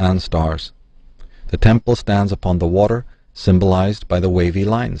planets and stars. The temple stands upon the water, symbolized by the wavy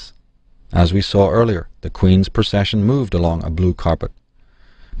lines. As we saw earlier, the Queen's procession moved along a blue carpet.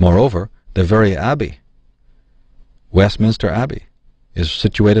 Moreover, the very abbey, Westminster Abbey, is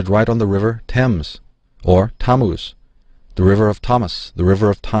situated right on the river Thames, or Tammuz, the river of Thomas, the river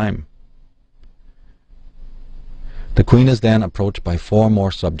of time. The Queen is then approached by 4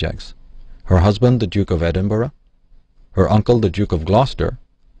 more subjects: her husband, the Duke of Edinburgh, her uncle, the Duke of Gloucester,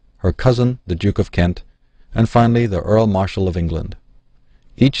 her cousin, the Duke of Kent, and finally the Earl Marshal of England.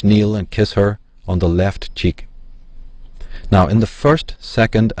 Each kneel and kiss her on the left cheek. Now in the 1st,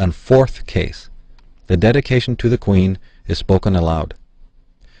 2nd, and 4th case, the dedication to the Queen is spoken aloud.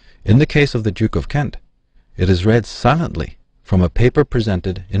 In the case of the Duke of Kent, it is read silently from a paper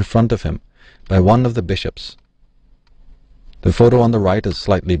presented in front of him by one of the bishops. The photo on the right is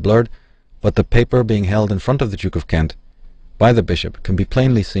slightly blurred, but the paper being held in front of the Duke of Kent by the bishop can be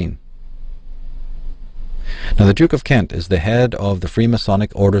plainly seen. Now, the Duke of Kent is the head of the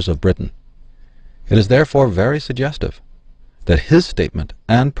Freemasonic Orders of Britain. It is therefore very suggestive that his statement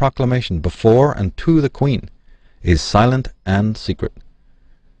and proclamation before and to the Queen is silent and secret.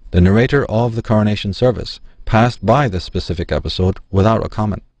 The narrator of the coronation service passed by this specific episode without a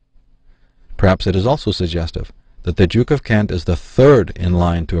comment. Perhaps it is also suggestive that the Duke of Kent is the third in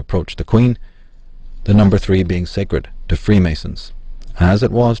line to approach the Queen, the number 3 being sacred to Freemasons, as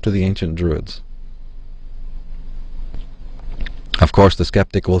it was to the ancient Druids. Of course, the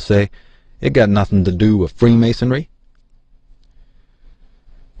skeptic will say, it got nothing to do with Freemasonry.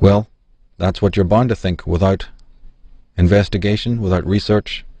 Well, that's what you're bound to think without investigation, without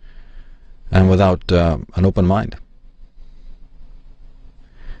research, and without an open mind.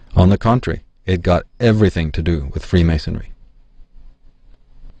 On the contrary, it got everything to do with Freemasonry.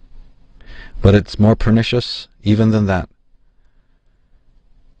 But it's more pernicious even than that.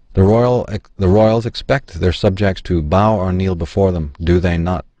 The royals expect their subjects to bow or kneel before them, do they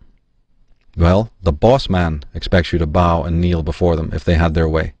not? Well, the boss man expects you to bow and kneel before them if they had their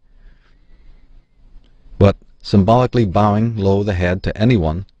way. But symbolically bowing low the head to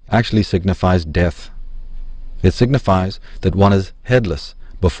anyone actually signifies death. It signifies that one is headless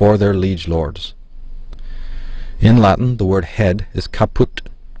before their liege lords. In Latin, the word head is caput,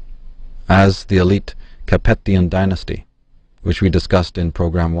 as the elite Capetian dynasty, which we discussed in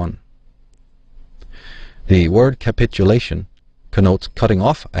Program 1. The word capitulation connotes cutting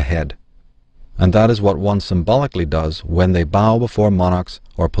off a head, and that is what one symbolically does when they bow before monarchs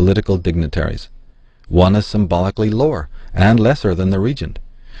or political dignitaries. One is symbolically lower and lesser than the regent.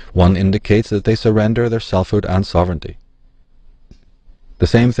 One indicates that they surrender their selfhood and sovereignty. The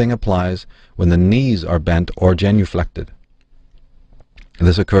same thing applies when the knees are bent or genuflected.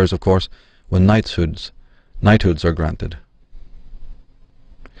 This occurs, of course, when knighthoods are granted.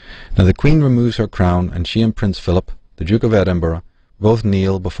 Now the Queen removes her crown, and she and Prince Philip, the Duke of Edinburgh, both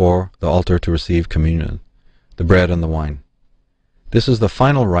kneel before the altar to receive communion, the bread and the wine. This is the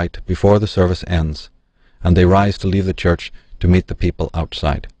final rite before the service ends, and they rise to leave the church to meet the people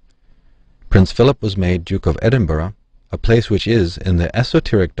outside. Prince Philip was made Duke of Edinburgh, a place which is, in the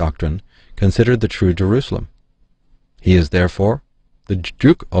esoteric doctrine, considered the true Jerusalem. He is therefore the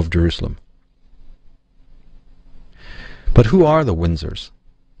Duke of Jerusalem. But who are the Windsors?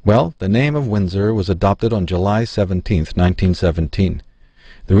 Well, the name of Windsor was adopted on July 17, 1917.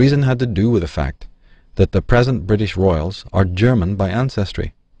 The reason had to do with the fact that the present British royals are German by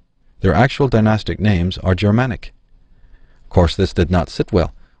ancestry. Their actual dynastic names are Germanic. Of course, this did not sit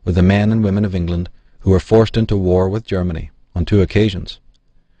well with the men and women of England who were forced into war with Germany on 2 occasions.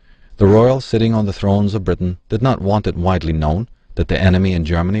 The royals sitting on the thrones of Britain did not want it widely known that the enemy in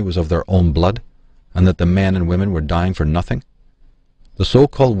Germany was of their own blood, and that the men and women were dying for nothing. The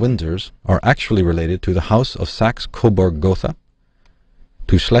so-called Windsors are actually related to the House of Saxe-Coburg-Gotha,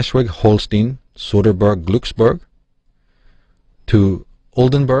 to Schleswig-Holstein, Soderburg-Glücksburg, to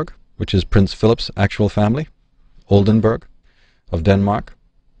Oldenburg, which is Prince Philip's actual family, Oldenburg of Denmark,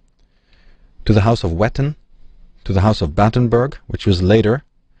 to the House of Wettin, to the House of Battenberg, which was later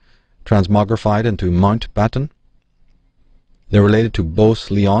transmogrified into Mountbatten. They're related to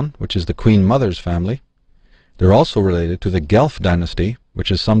Beauce-Lyon, which is the Queen Mother's family. They're also related to the Guelph dynasty, which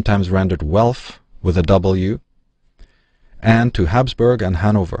is sometimes rendered Welf with a W, and to Habsburg and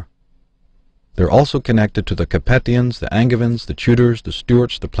Hanover. They're also connected to the Capetians, the Angevins, the Tudors, the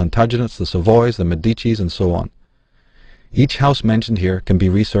Stuarts, the Plantagenets, the Savoys, the Medicis, and so on. Each house mentioned here can be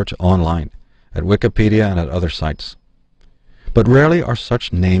researched online, at Wikipedia and at other sites. But rarely are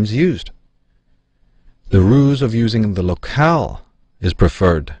such names used. The ruse of using the locale is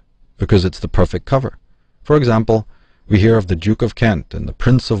preferred because it's the perfect cover. For example, we hear of the Duke of Kent and the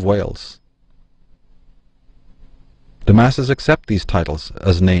Prince of Wales. The masses accept these titles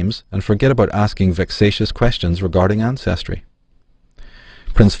as names and forget about asking vexatious questions regarding ancestry.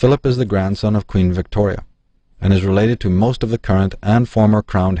 Prince Philip is the grandson of Queen Victoria and is related to most of the current and former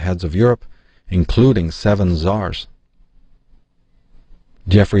crowned heads of Europe, including 7 czars.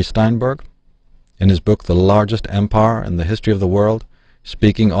 Jeffrey Steinberg, in his book The Largest Empire in the History of the World,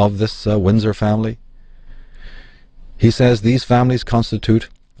 speaking of this Windsor family, he says these families constitute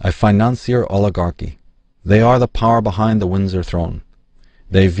a financier oligarchy. They are the power behind the Windsor throne.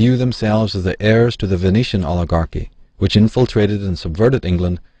 They view themselves as the heirs to the Venetian oligarchy, which infiltrated and subverted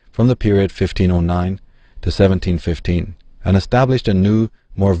England from the period 1509 to 1715, and established a new,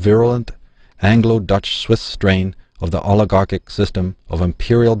 more virulent Anglo-Dutch-Swiss strain of the oligarchic system of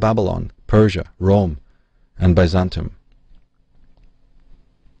imperial Babylon, Persia, Rome, and Byzantium.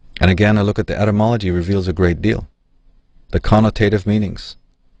 And again, a look at the etymology reveals a great deal. The connotative meanings.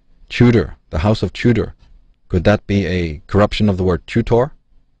 Tudor, the house of Tudor. Could that be a corruption of the word tutor?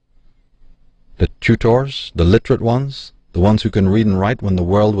 The tutors, the literate ones, the ones who can read and write when the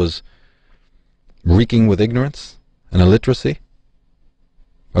world was reeking with ignorance and illiteracy?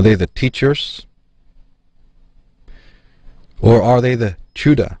 Are they the teachers? Or are they the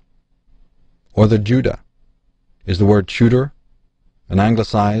Tudor or the Judah? Is the word Tudor an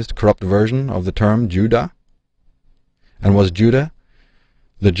anglicized, corrupt version of the term Judah? And was Judah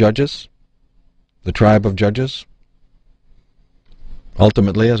the judges, the tribe of judges?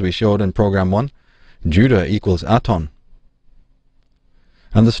 Ultimately, as we showed in Program 1, Judah equals Aton.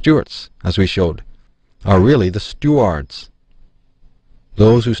 And the Stuarts, as we showed, are really the stewards,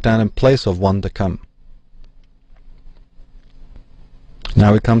 those who stand in place of one to come.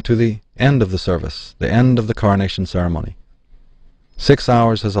 Now we come to the end of the service, the end of the coronation ceremony. 6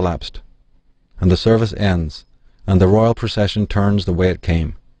 hours has elapsed, and the service ends, and the royal procession turns the way it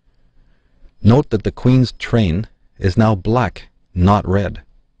came. Note that the Queen's train is now black, not red.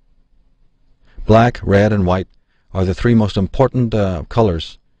 Black, red, and white are the three most important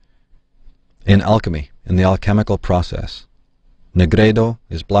colors in alchemy, in the alchemical process. Negredo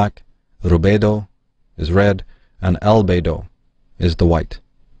is black, rubedo is red, and albedo is the white.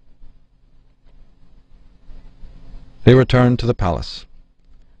 They return to the palace.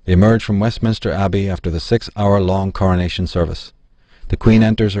 They emerge from Westminster Abbey after the 6-hour-long coronation service. The Queen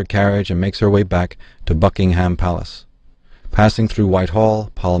enters her carriage and makes her way back to Buckingham Palace, passing through Whitehall,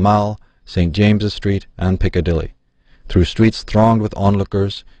 Pall Mall, St. James's Street, and Piccadilly, through streets thronged with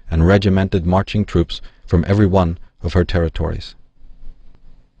onlookers and regimented marching troops from every one of her territories.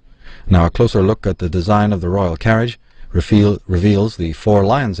 Now a closer look at the design of the royal carriage reveals the 4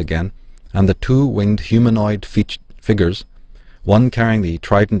 lions again, and the 2-winged humanoid figures, one carrying the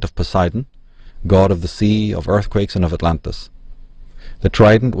trident of Poseidon, god of the sea, of earthquakes, and of Atlantis. The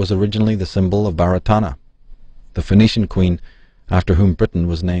trident was originally the symbol of Baratana, the Phoenician queen after whom Britain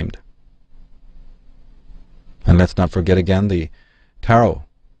was named. And let's not forget again the tarot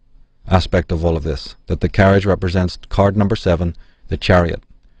aspect of all of this, that the carriage represents card number 7, the chariot,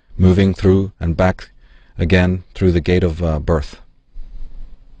 moving through and back again through the gate of birth.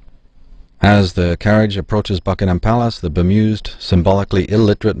 As the carriage approaches Buckingham Palace, the bemused, symbolically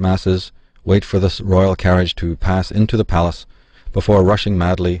illiterate masses wait for the royal carriage to pass into the palace before rushing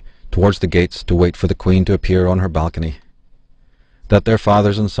madly towards the gates to wait for the Queen to appear on her balcony. That their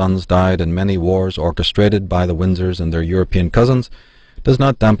fathers and sons died in many wars orchestrated by the Windsors and their European cousins does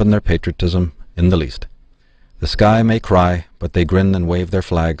not dampen their patriotism in the least. The sky may cry, but they grin and wave their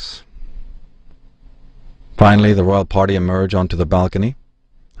flags. Finally, the royal party emerge onto the balcony.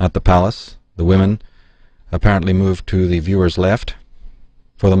 At the palace, the women apparently move to the viewer's left,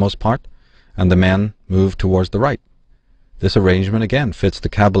 for the most part, and the men move towards the right. This arrangement again fits the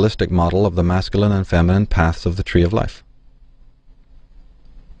Kabbalistic model of the masculine and feminine paths of the Tree of Life.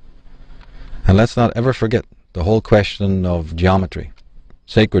 And let's not ever forget the whole question of geometry,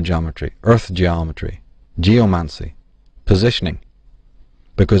 sacred geometry, earth geometry, geomancy, positioning,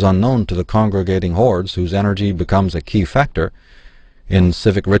 because unknown to the congregating hordes whose energy becomes a key factor in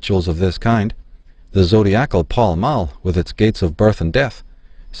civic rituals of this kind, the zodiacal Pall Mall, with its gates of birth and death,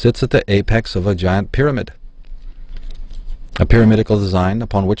 sits at the apex of a giant pyramid, a pyramidical design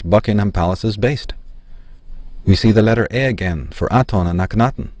upon which Buckingham Palace is based. We see the letter A again for Aton and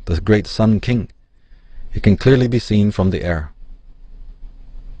Akhenaten, the great Sun King. It can clearly be seen from the air.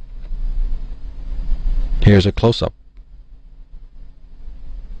 Here's a close-up.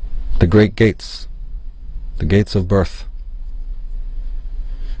 The great gates, the gates of birth,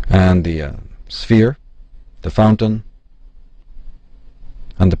 and the sphere, the fountain,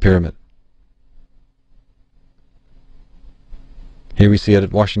 and the pyramid. Here we see it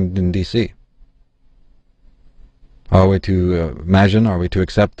at Washington, D.C. Are we to imagine, are we to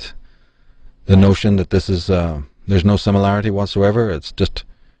accept the notion that this is, there's no similarity whatsoever, it's just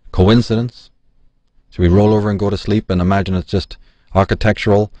coincidence? Should we roll over and go to sleep and imagine it's just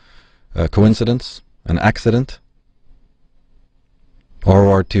architectural coincidence, an accident?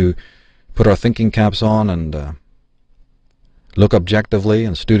 Or to put our thinking caps on and look objectively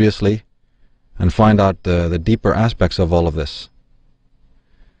and studiously and find out the deeper aspects of all of this,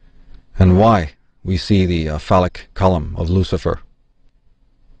 and why we see the phallic column of Lucifer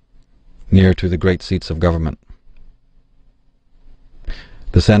near to the great seats of government.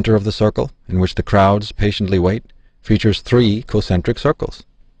 The center of the circle, in which the crowds patiently wait, features 3 concentric circles.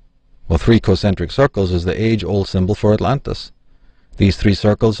 Well, 3 concentric circles is the age-old symbol for Atlantis. These 3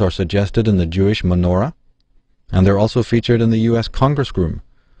 circles are suggested in the Jewish menorah, and they're also featured in the U.S. Congress room,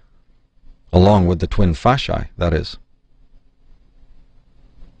 along with the twin fasciae, that is.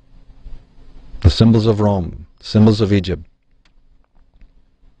 The symbols of Rome, symbols of Egypt,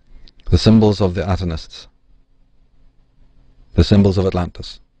 the symbols of the Atenists, the symbols of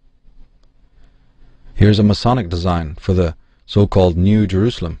Atlantis. Here's a Masonic design for the so-called New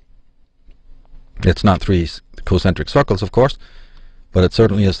Jerusalem. It's not 3 concentric circles, of course, but it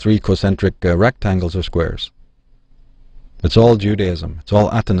certainly has 3 concentric rectangles or squares. It's all Judaism, it's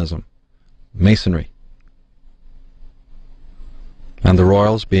all Atonism, Masonry. And the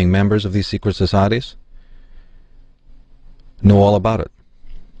royals, being members of these secret societies, know all about it.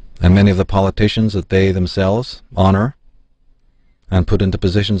 And many of the politicians that they themselves honor and put into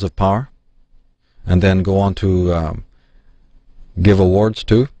positions of power, and then go on to give awards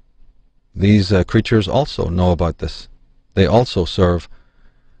to, these creatures also know about this. They also serve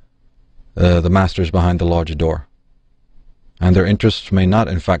the masters behind the lodge door. And their interests may not,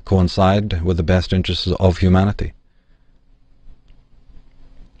 in fact, coincide with the best interests of humanity.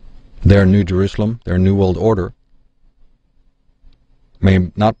 Their New Jerusalem, their New World Order,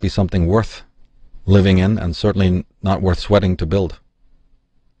 may not be something worth living in, and certainly not worth sweating to build.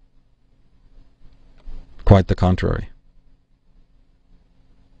 Quite the contrary.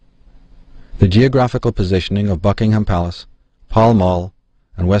 The geographical positioning of Buckingham Palace, Pall Mall,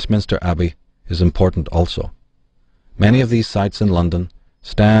 and Westminster Abbey is important also. Many of these sites in London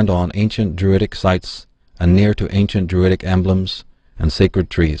stand on ancient Druidic sites and near to ancient Druidic emblems and sacred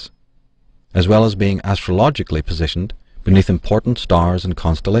trees, as well as being astrologically positioned beneath important stars and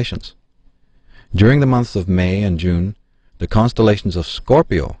constellations. During the months of May and June, the constellations of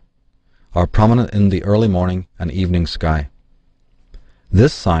Scorpio are prominent in the early morning and evening sky.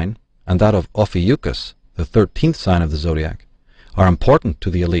 This sign, and that of Ophiuchus, the 13th sign of the zodiac, are important to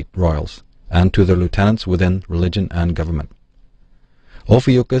the elite royals and to their lieutenants within religion and government.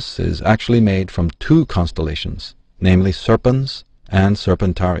 Ophiuchus is actually made from 2 constellations, namely Serpens and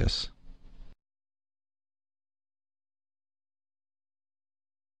Serpentarius.